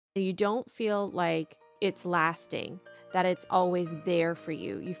You don't feel like it's lasting, that it's always there for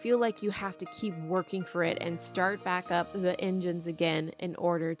you. You feel like you have to keep working for it and start back up the engines again in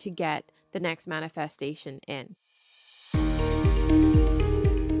order to get the next manifestation in.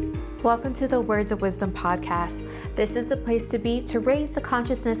 Welcome to the Words of Wisdom podcast. This is the place to be to raise the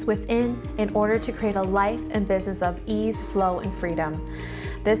consciousness within in order to create a life and business of ease, flow, and freedom.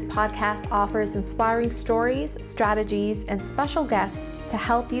 This podcast offers inspiring stories, strategies, and special guests to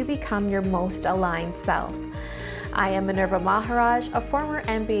help you become your most aligned self. I am Minerva Maharaj, a former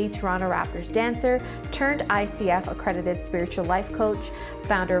NBA Toronto Raptors dancer turned ICF accredited spiritual life coach,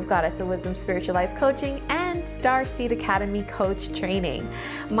 founder of Goddess of Wisdom Spiritual Life Coaching, and Star Seed Academy coach training.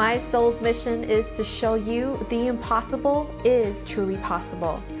 My soul's mission is to show you the impossible is truly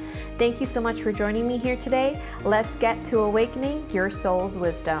possible. Thank you so much for joining me here today. Let's get to awakening your soul's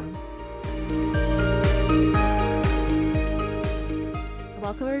wisdom.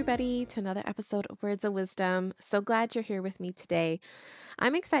 Welcome, everybody, to another episode of Words of Wisdom. So glad you're here with me today.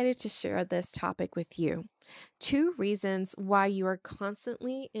 I'm excited to share this topic with you. 2 reasons why you are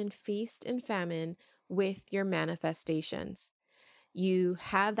constantly in feast and famine with your manifestations. You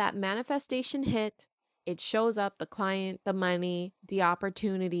have that manifestation hit, it shows up, the client, the money, the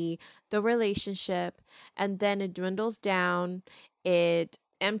opportunity, the relationship, and then it dwindles down, it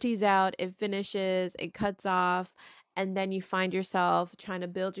empties out, it finishes, it cuts off, and then you find yourself trying to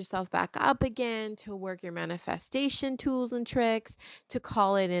build yourself back up again to work your manifestation tools and tricks to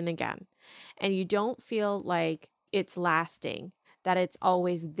call it in again. And you don't feel like it's lasting, that it's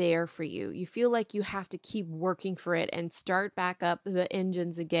always there for you. You feel like you have to keep working for it and start back up the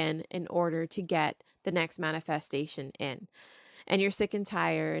engines again in order to get the next manifestation in. And you're sick and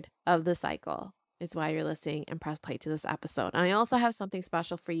tired of the cycle, is why you're listening and press play to this episode. And I also have something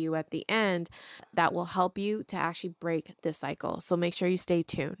special for you at the end that will help you to actually break this cycle. So make sure you stay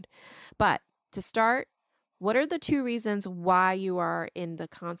tuned. But to start, what are the 2 reasons why you are in the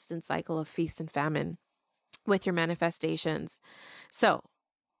constant cycle of feast and famine with your manifestations? So,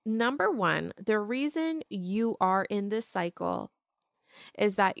 number 1, the reason you are in this cycle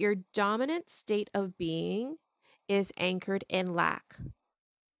is that your dominant state of being is anchored in lack.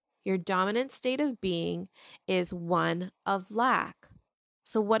 Your dominant state of being is one of lack.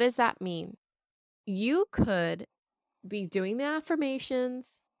 So, what does that mean? You could be doing the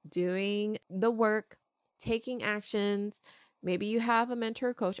affirmations, doing the work, taking actions. Maybe you have a mentor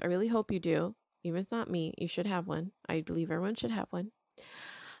or coach. I really hope you do. Even if it's not me, you should have one. I believe everyone should have one.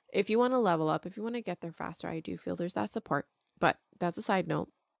 If you want to level up, if you want to get there faster, I do feel there's that support. But that's a side note.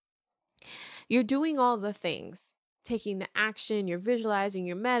 You're doing all the things, taking the action, you're visualizing,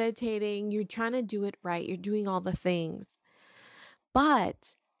 you're meditating, you're trying to do it right. You're doing all the things.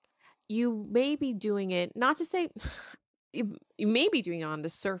 But you may be doing it, not to say you may be doing it on the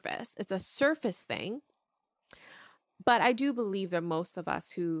surface. It's a surface thing. But I do believe that most of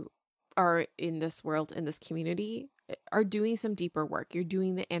us who are in this world, in this community, are doing some deeper work. You're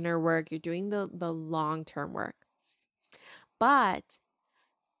doing the inner work. You're doing the long-term work. But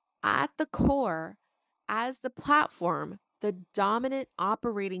at the core, as the platform, the dominant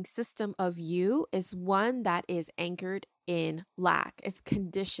operating system of you is one that is anchored in lack. It's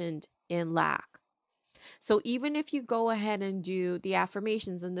conditioned in lack. So even if you go ahead and do the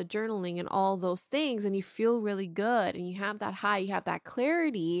affirmations and the journaling and all those things and you feel really good and you have that high, you have that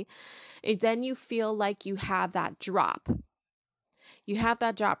clarity, then you feel like you have that drop. You have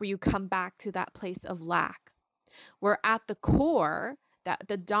that drop where you come back to that place of lack. Where at the core, that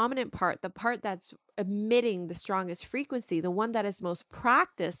the dominant part, the part that's emitting the strongest frequency, the one that is most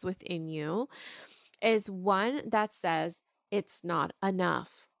practiced within you, is one that says, it's not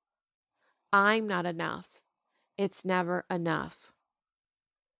enough. I'm not enough. It's never enough.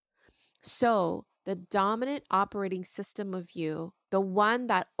 So the dominant operating system of you, the one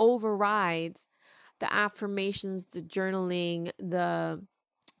that overrides the affirmations, the journaling, the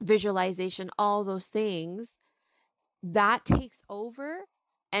visualization, all those things, that takes over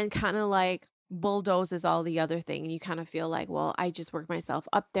and kind of like bulldozes all the other thing. And you kind of feel like, well, I just worked myself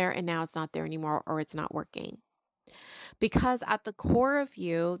up there and now it's not there anymore, or it's not working. Because at the core of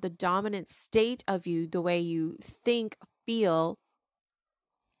you, the dominant state of you, the way you think, feel,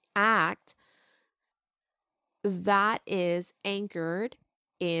 act, that is anchored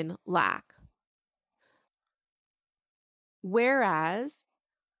in lack. Whereas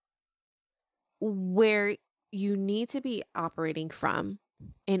where you need to be operating from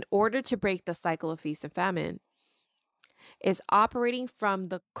in order to break the cycle of feast and famine is operating from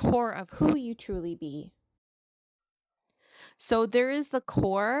the core of who you truly be. So there is the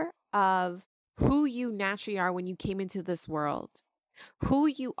core of who you naturally are when you came into this world. who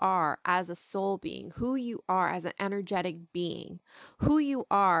you are as a soul being, who you are as an energetic being, who you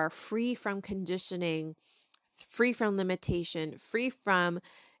are free from conditioning, free from limitation, free from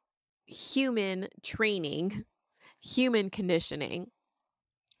human training, human conditioning.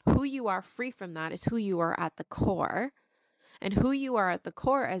 Who you are free from that is who you are at the core. And who you are at the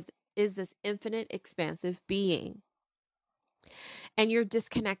core is this infinite, expansive being. And you're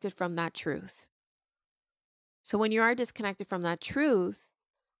disconnected from that truth. So when you are disconnected from that truth,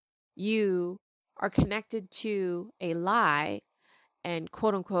 you are connected to a lie and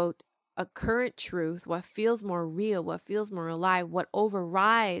quote unquote a current truth, what feels more real, what feels more alive, what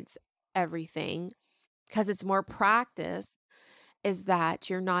overrides everything because it's more practice is that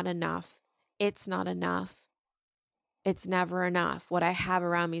you're not enough. It's not enough. It's never enough. What I have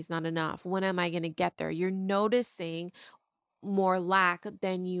around me is not enough. When am I going to get there? You're noticing more lack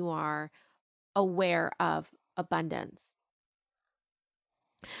than you are aware of abundance.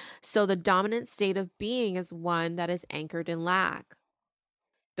 So the dominant state of being is one that is anchored in lack.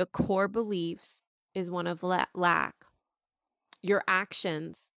 The core beliefs is one of lack. Your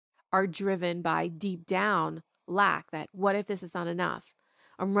actions are driven by deep down lack that what if this is not enough?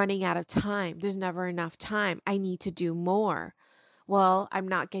 I'm running out of time. There's never enough time. I need to do more. Well, I'm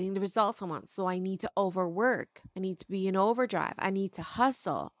not getting the results I want, so I need to overwork. I need to be in overdrive. I need to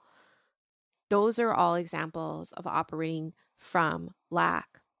hustle. Those are all examples of operating from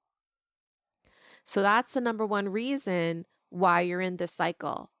lack. So that's the number one reason why you're in this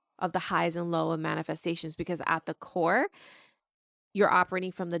cycle of the highs and low of manifestations, because at the core, you're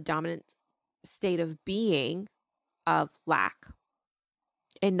operating from the dominant state of being of lack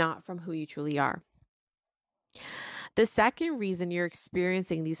and not from who you truly are. The second reason you're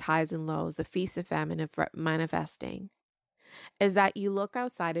experiencing these highs and lows, the feast and famine of manifesting, is that you look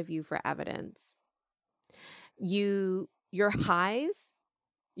outside of you for evidence. Your highs,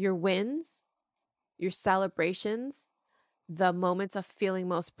 your wins, your celebrations, the moments of feeling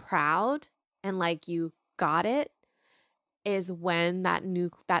most proud and like you got it is when that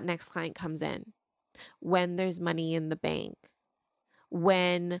next client comes in, when there's money in the bank,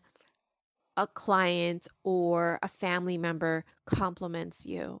 when a client or a family member compliments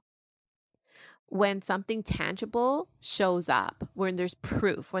you, when something tangible shows up, when there's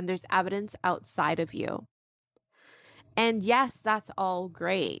proof, when there's evidence outside of you. And yes, that's all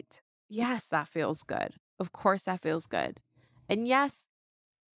great. Yes, that feels good. Of course, that feels good. And yes,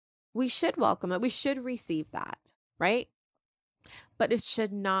 we should welcome it. We should receive that, right? But it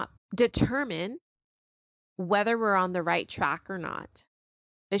should not determine whether we're on the right track or not.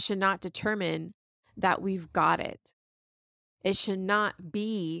 It should not determine that we've got it. It should not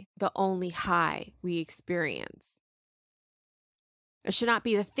be the only high we experience. It should not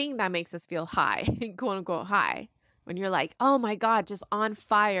be the thing that makes us feel high, quote unquote high. When you're like, oh my God, just on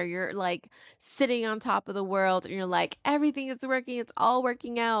fire. You're like sitting on top of the world and you're like, everything is working. It's all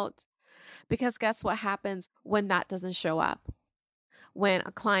working out. Because guess what happens when that doesn't show up? When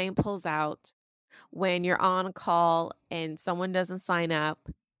a client pulls out, when you're on a call and someone doesn't sign up,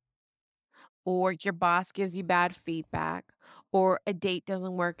 or your boss gives you bad feedback, or a date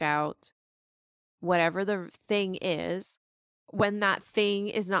doesn't work out, whatever the thing is, when that thing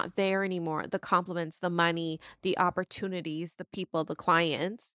is not there anymore, the compliments, the money, the opportunities, the people, the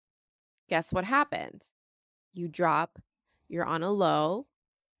clients, guess what happens? You drop, you're on a low.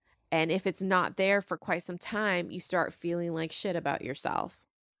 And if it's not there for quite some time, you start feeling like shit about yourself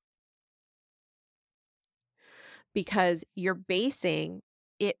because you're basing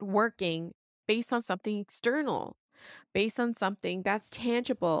it working based on something external, based on something that's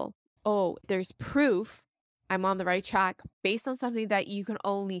tangible. Oh, there's proof I'm on the right track based on something that you can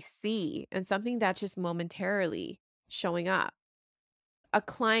only see and something that's just momentarily showing up. A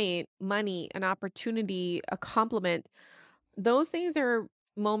client, money, an opportunity, a compliment, those things are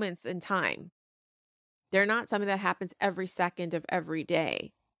moments in time. They're not something that happens every second of every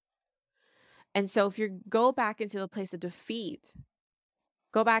day. And so if you go back into the place of defeat,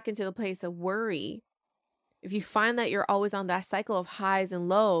 go back into the place of worry, if you find that you're always on that cycle of highs and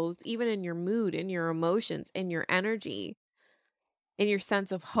lows, even in your mood, in your emotions, in your energy, in your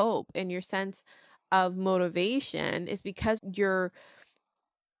sense of hope, in your sense of motivation, is because you're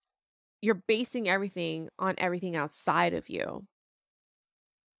basing everything on everything outside of you.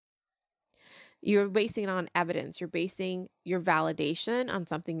 You're basing it on evidence. You're basing your validation on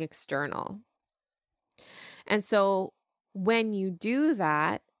something external. And so when you do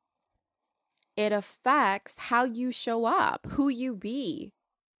that, it affects how you show up, who you be.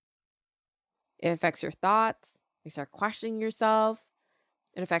 It affects your thoughts. You start questioning yourself.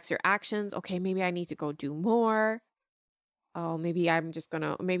 It affects your actions. Okay, maybe I need to go do more. oh, maybe I'm just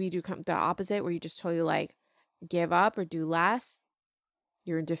gonna maybe you do the opposite where you just totally like give up or do less.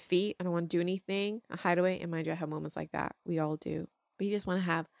 You're in defeat. I don't want to do anything. A hideaway. And mind you, I have moments like that. We all do. But you just want to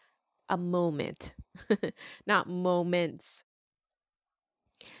have a moment, not moments.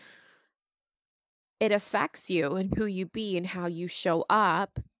 It affects you and who you be and how you show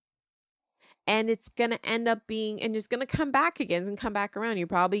up. And it's going to end up being, and it's going to come back again and come back around. You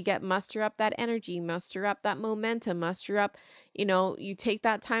probably get muster up that energy, muster up that momentum, muster up, you take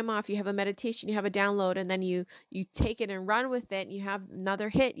that time off, you have a meditation, you have a download, and then you take it and run with it. And you have another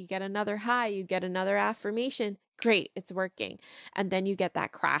hit, you get another high, you get another affirmation. Great, it's working. And then you get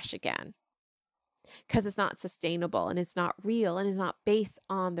that crash again because it's not sustainable and it's not real and it's not based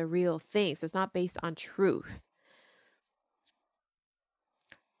on the real things. It's not based on truth.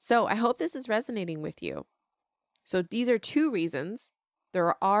 So I hope this is resonating with you. So these are two reasons.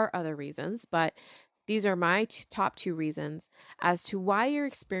 There are other reasons, but these are my top two reasons as to why you're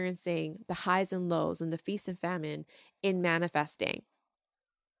experiencing the highs and lows and the feast and famine in manifesting.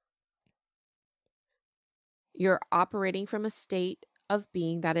 You're operating from a state of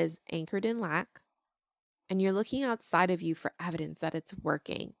being that is anchored in lack, and you're looking outside of you for evidence that it's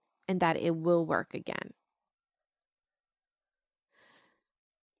working and that it will work again.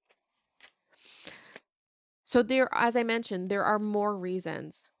 So as I mentioned, there are more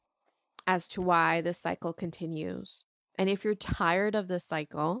reasons as to why this cycle continues. And if you're tired of this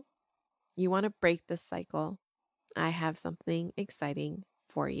cycle, you want to break this cycle, I have something exciting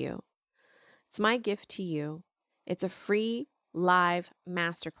for you. It's my gift to you. It's a free live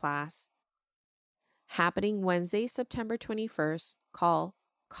masterclass happening Wednesday, September 21st, called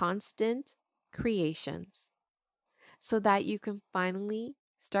Constant Creations, so that you can finally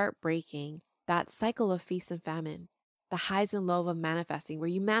start breaking that cycle of feast and famine, the highs and lows of manifesting, where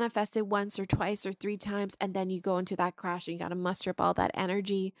you manifested once or twice or three times, and then you go into that crash and you got to muster up all that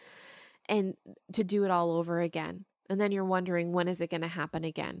energy and to do it all over again. And then you're wondering, when is it going to happen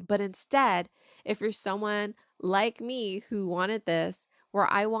again? But instead, if you're someone like me who wanted this,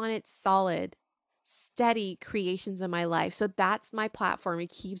 where I wanted solid, steady creations in my life. So that's my platform. It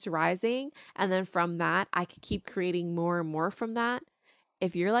keeps rising. And then from that, I could keep creating more and more from that.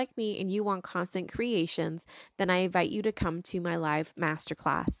 If you're like me and you want constant creations, then I invite you to come to my live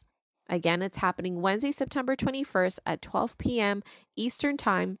masterclass. Again, it's happening Wednesday, September 21st at 12 p.m. Eastern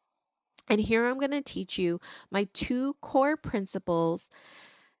Time. And here I'm going to teach you my two core principles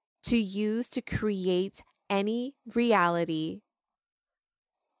to use to create any reality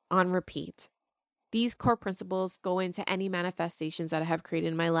on repeat. These core principles go into any manifestations that I have created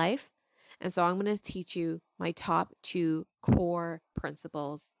in my life. And so I'm going to teach you my top two core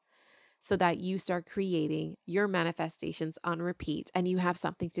principles so that you start creating your manifestations on repeat and you have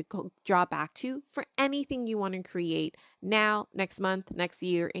something to draw back to for anything you want to create now, next month, next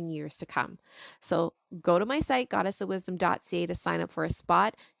year, and years to come. So go to my site, goddessofwisdom.ca, to sign up for a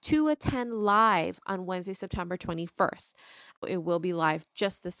spot to attend live on Wednesday, September 21st. It will be live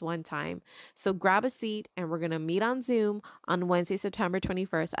just this one time. So grab a seat and we're going to meet on Zoom on Wednesday, September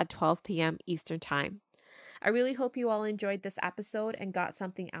 21st at 12 p.m. Eastern Time. I really hope you all enjoyed this episode and got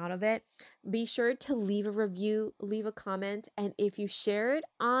something out of it. Be sure to leave a review, leave a comment, and if you share it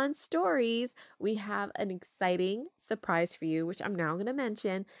on stories, we have an exciting surprise for you, which I'm now going to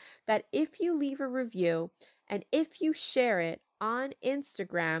mention, that if you leave a review and if you share it on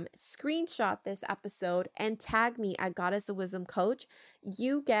Instagram, screenshot this episode and tag me at Goddess of Wisdom Coach,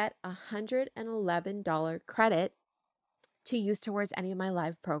 you get $111 credit to use towards any of my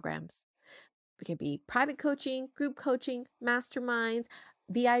live programs. It could be private coaching, group coaching, masterminds,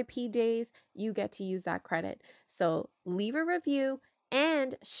 VIP days. You get to use that credit. So leave a review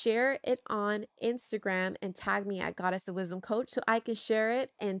and share it on Instagram and tag me at Goddess of Wisdom Coach so I can share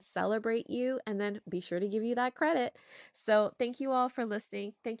it and celebrate you and then be sure to give you that credit. So thank you all for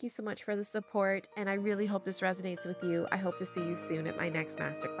listening. Thank you so much for the support. And I really hope this resonates with you. I hope to see you soon at my next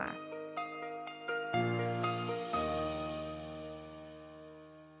masterclass.